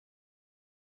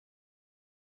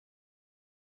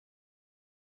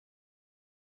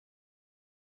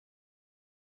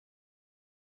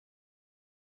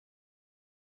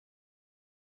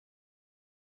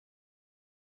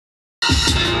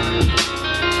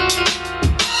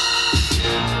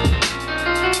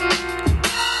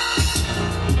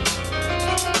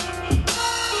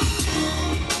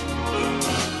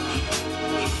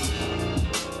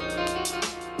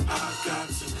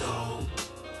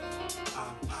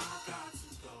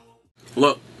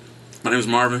Look, my name is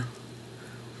Marvin.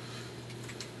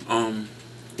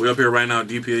 We up here right now at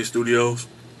DPA Studios.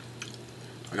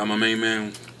 I got my main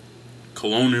man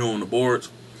Colonial on the boards.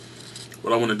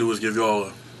 What I want to do is give y'all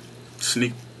a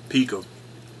sneak peek of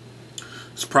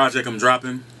this project I'm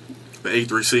dropping, the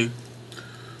A3C.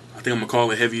 I think I'm gonna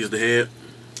call it Heavy as the Head.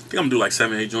 I think I'm gonna do like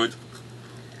 7-8 joints.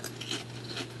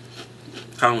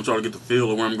 Kinda want y'all to get the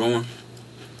feel of where I'm going.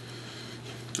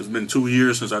 It's been 2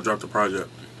 years since I dropped the project.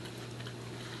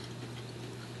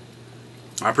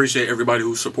 I appreciate everybody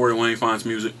who supported Wayne Fon's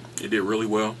music. It did really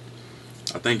well.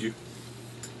 I thank you.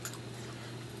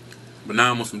 But now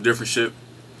I'm on some different shit.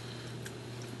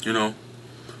 You know,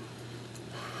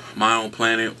 my own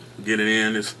planet. Get it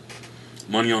in. It's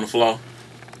money on the floor.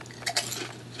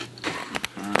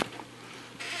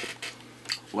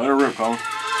 Let it rip, Colin.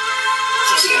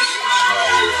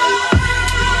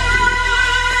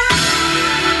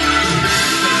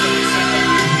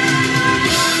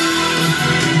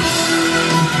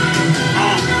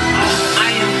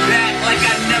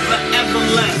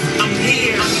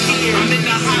 I'm in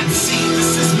the hot seat,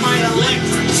 this is my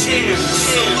electric chair.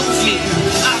 Salute me,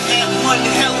 I've had one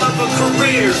hell of a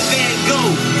career. Van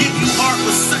Gogh, give you art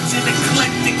with such an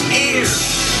eclectic air.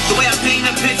 The way I paint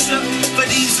a picture for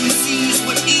these MCs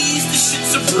with ease, the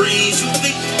shit's a breeze. You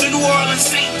think the New Orleans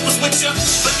Saint was with ya?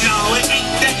 But no, it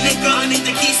ain't that nigga. I need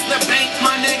the keys to the bank,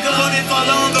 my nigga. Put it for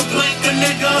longer, plank a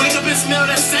nigga. Wake up and smell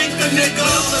that sank a nigga.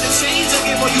 All of the change I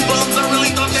gave all you bums, I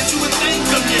really thought that you would thank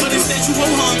a nigga. But instead you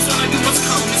won't hum, so now you must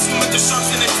come and swim with the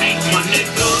sharks in the tank, my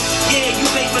nigga. Yeah,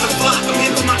 you wait for the block, I'm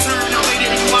here for my turn, I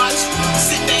waited and watch.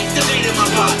 Sit back, activated my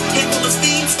pot. Hit full of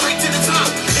steam, straight to the top.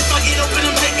 If I get open,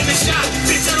 I'm taking a shot.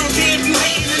 Bitch, I don't care if you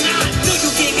hating or not. No,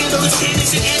 you can't handle this can,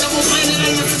 it's your animal planet.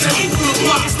 I am such a hate from the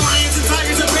blocks. Lions and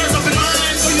tigers and bears up in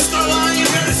mine. So you start lying,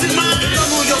 embarrassing mine. If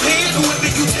I'm on your head, whoever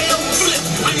you tell, flip.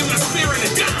 I am not sparing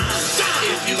a dime.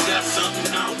 If you got something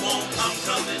I want, I'm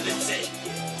coming to take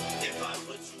it. If I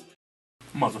put you in.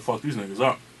 I'm about to fuck these niggas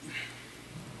up.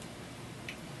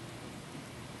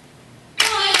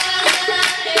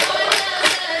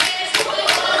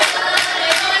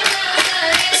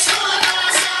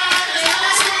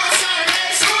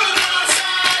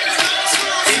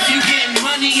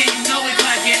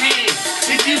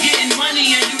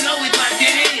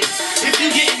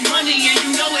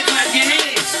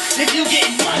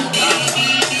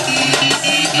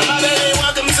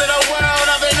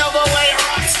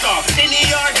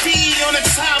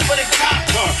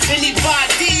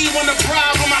 Anybody wanna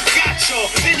problem, I got you.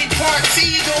 Any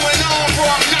party going on, bro,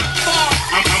 I'm not far.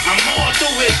 I'm all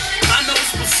through it. I know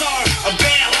it's bizarre. A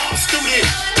bad law student.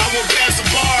 I will pass a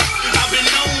bar. I've been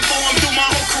known for him through my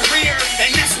whole career,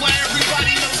 and that's why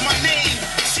everybody knows my name.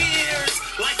 Cheers,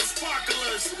 like the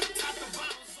sparklers. Top the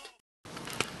bottles off.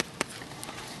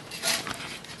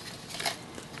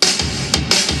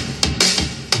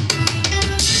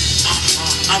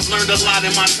 I've learned a lot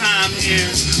in my time here.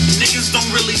 Niggas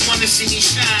don't really wanna see me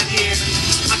shine here.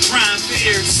 I grind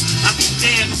fierce. I be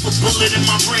damned if a bullet in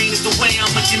my brain is the way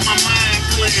I'ma get my mind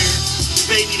clear.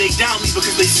 Baby, they doubt me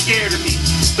because they scared of me.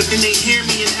 But then they hear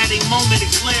me and had a moment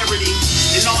of clarity.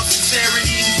 In all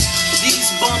sincerity,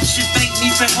 these bums should thank me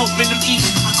for helping them eat.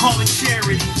 I call it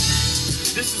charity.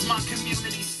 This is my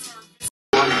community service.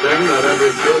 One thing that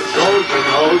every good soldier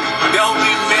knows. Don't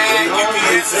be mad, you be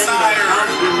inspired.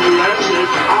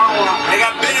 They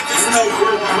got benefits too.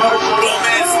 Boom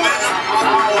ass nigga.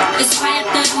 It's right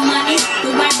after the money,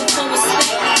 but right before respect.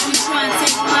 I'm trying to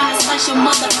take mine and slash your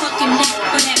motherfucking neck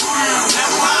for that pound. That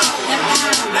pound. That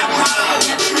pound. That pound.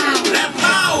 That pound. That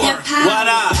power. That pound. What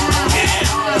up? Yeah.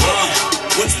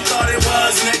 What you thought it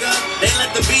was, nigga? They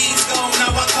let the bees go,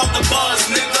 now I caught the buzz,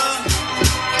 nigga.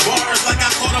 Bars like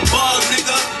I caught a bug,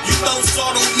 nigga. You throw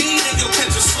salt on me, then you'll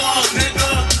catch a slug,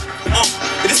 nigga.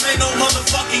 This ain't no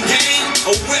motherfucking game.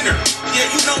 A winner. Yeah,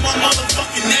 you know my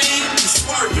motherfucking name. You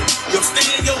swerving. Yo, stay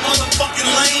in your motherfucking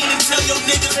lane and tell your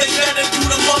niggas they better do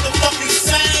the motherfucking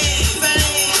same.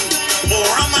 Or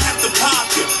I'ma have to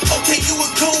pop you. Okay, you a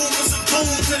goon, what's a goon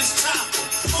to this chopper?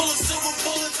 Full of silver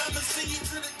bullets, I'ma send you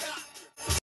to the doctor.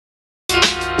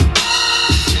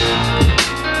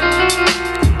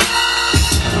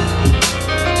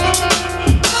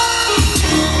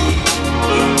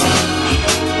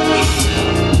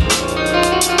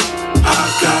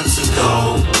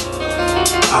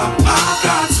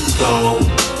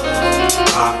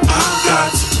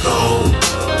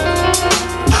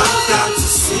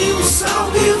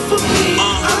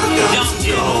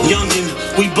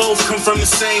 come from the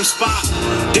same spot.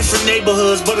 Different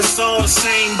neighborhoods, but it's all the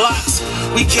same blocks.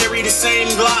 We carry the same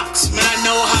Glocks. Man, I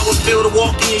know how it feel to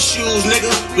walk in your shoes,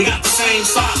 nigga. We got the same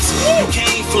socks. You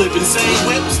can't flip in same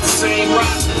whips, the same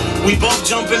rock. We both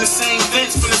jump in the same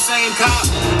fence for the same cop.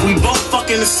 We both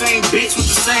fucking the same bitch with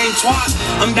the same twat.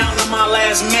 I'm down to my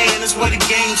last man, that's where the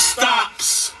game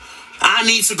stops. I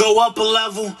need to go up a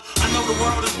level. I know the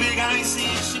world is big, I ain't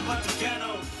seeing shit but the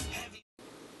ghetto.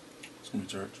 It's gonna be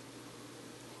church.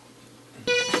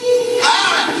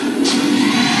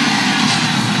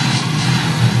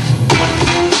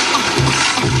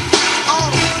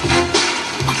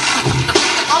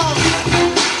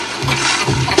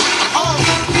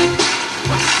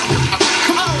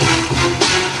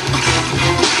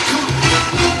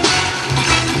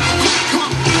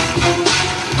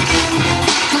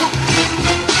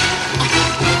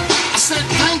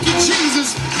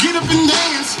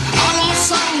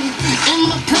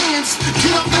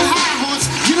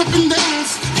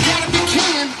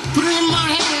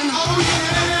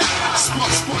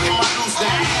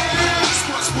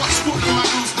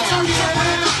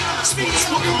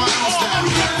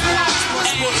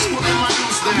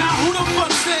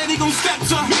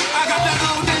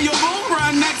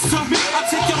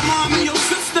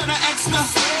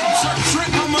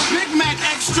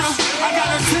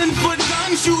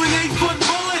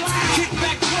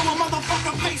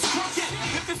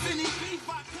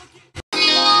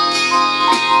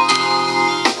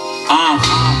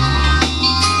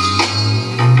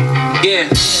 Yeah,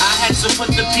 I had to put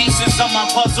the pieces of my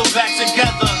puzzle back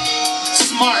together.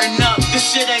 Smarten up, this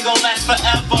shit ain't gon' last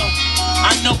forever.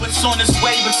 I know it's on its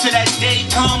way, but till that day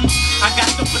comes, I got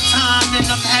the baton and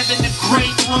I'm having a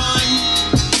great run.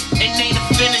 And ain't a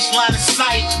finish line of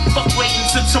sight. Fuck waiting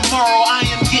till tomorrow, I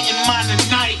am getting mine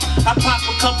tonight. I pop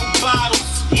a couple bottles,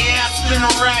 yeah, I spin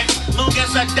a rack. Long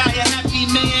as I die a happy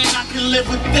man, I can live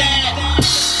with that.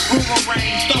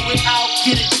 Boomerang, throw it out,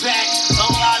 get it back. A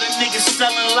lot of niggas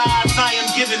selling lies, I am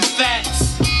giving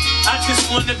facts. I just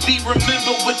wanna be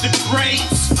remembered with the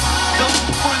greats. Those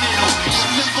who fronted on me,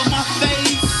 remember my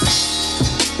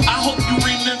face. I hope you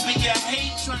remember your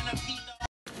hate, trying to be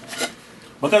the...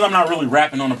 Because I'm not really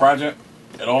rapping on the project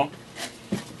at all,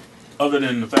 other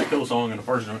than the Fat Killer song in the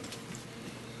first joint,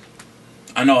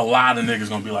 I know a lot of niggas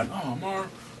gonna be like, oh,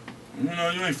 Marv, you know,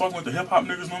 you ain't fucking with the hip-hop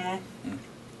niggas no more?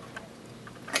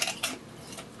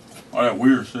 All that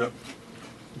weird shit.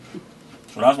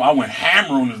 So that's why I went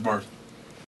hammer on this verse.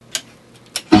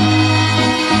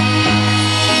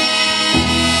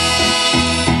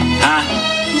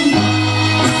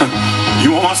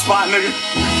 You on my spot, nigga?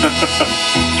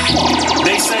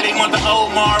 They say they want the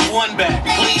old Marv 1 back.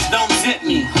 Please don't tempt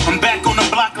me. I'm back on the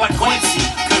block like Quincy.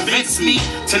 Convince me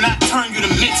to not turn you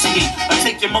to mince me. I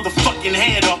take your motherfucking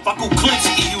head off. I go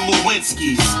Klinsky, you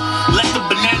Lewinsky's. Let the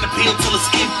banana peel till it's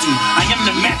empty. I am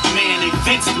the Mac man, they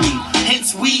fenced me.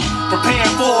 Hence we prepare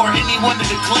for anyone to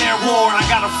declare war. I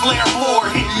got a flare for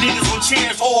hitting niggas with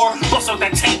chairs or bust out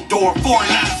that tank door.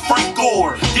 4-9 Frank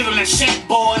Gore. Give him that shank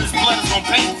ball and his blood is on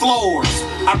paint floors.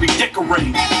 I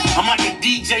redecorate. I'm like a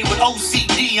DJ with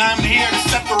OCD. I'm here to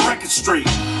set the record straight.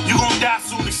 You gon' die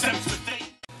soon, except for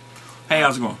fate. Hey,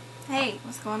 how's it going? Hey,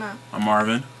 what's going on? I'm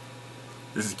Marvin.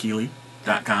 This is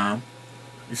Keely.com.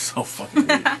 It's so fucking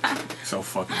weird. So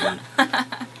fucking weird.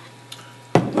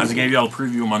 I just gave y'all a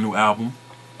preview of my new album,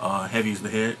 Heavy is the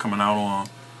Head, coming out on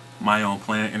My Own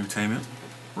Planet Entertainment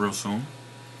real soon.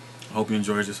 I hope you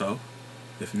enjoyed yourself.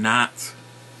 If not,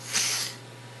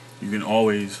 you can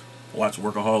always watch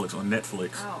Workaholics on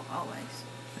Netflix. Oh, always.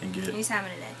 And get He's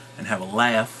having a day. and have a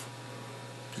laugh.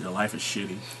 Because your life is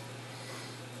shitty.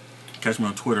 Catch me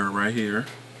on Twitter right here.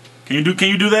 Can you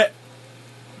do that?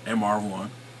 At Marv1.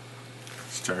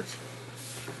 It's church.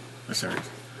 It's church.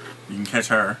 You can catch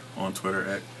her on Twitter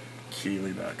at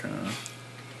Keely.com.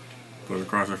 Put it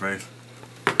across her face.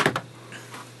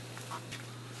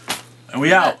 And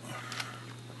we out.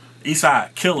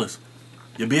 Eastside, killers.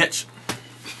 You bitch.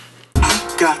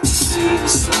 I got to see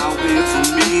what's out there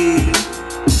for me.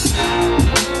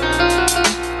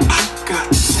 I got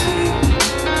to see.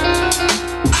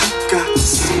 I got to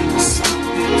see what's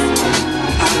out there for me.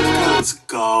 I got to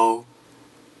go.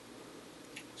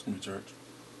 It's gonna be church.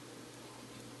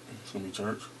 It's gonna be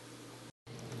church.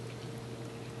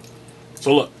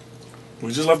 So look,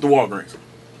 we just left the Walgreens.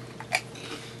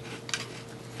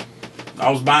 I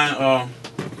was buying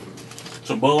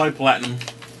some Bud Light Platinum.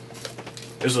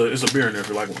 It's a beer in there if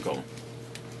you like what we call them.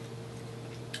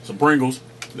 Some Pringles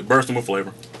that bursting with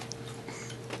flavor.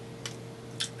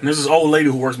 And there's this old lady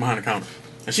who works behind the counter,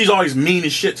 and she's always mean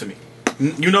as shit to me.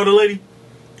 You know the lady?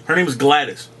 Her name is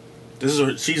Gladys.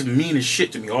 She's mean as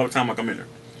shit to me all the time I come in there.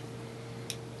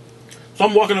 So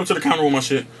I'm walking up to the counter with my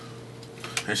shit,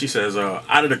 and she says,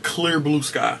 out of the clear blue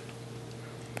sky,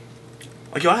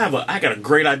 like, yo, I got a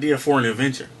great idea for an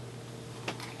invention.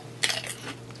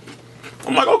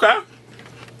 I'm like, okay.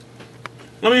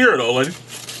 Let me hear it, old lady.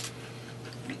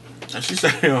 And she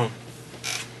said,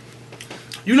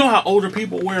 you know how older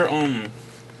people wear,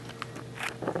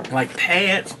 like,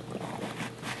 pads?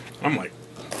 I'm like,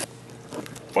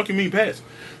 fuck you mean pads?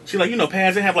 She's like, you know,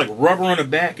 pads, they have, like, rubber on the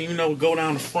back and, you know, go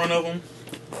down the front of them.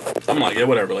 I'm like, yeah,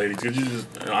 whatever, lady. Cause you just,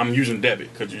 I'm using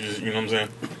debit. Cause you just, you know what I'm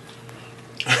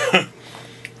saying?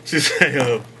 She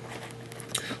said,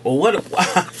 well,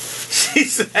 she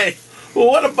said, well,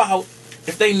 what about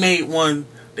if they made one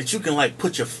that you can, like,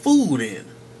 put your food in?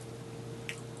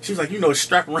 She was like, you know,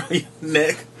 strap around your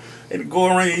neck and go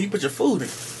around and you put your food in.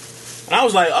 And I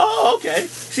was like, oh, okay.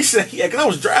 She said, yeah, because I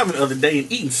was driving the other day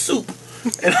and eating soup.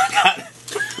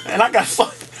 And I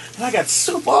got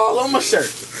soup all on my shirt.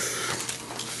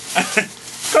 A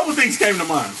couple things came to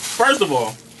mind. First of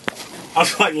all, I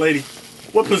was like, lady,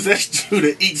 what possessed you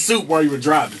to eat soup while you were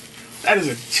driving? That is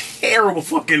a terrible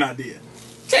fucking idea.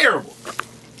 Terrible.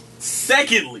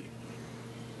 Secondly,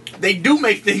 they do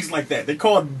make things like that. They're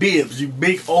called bibs, you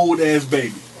big old ass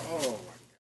baby.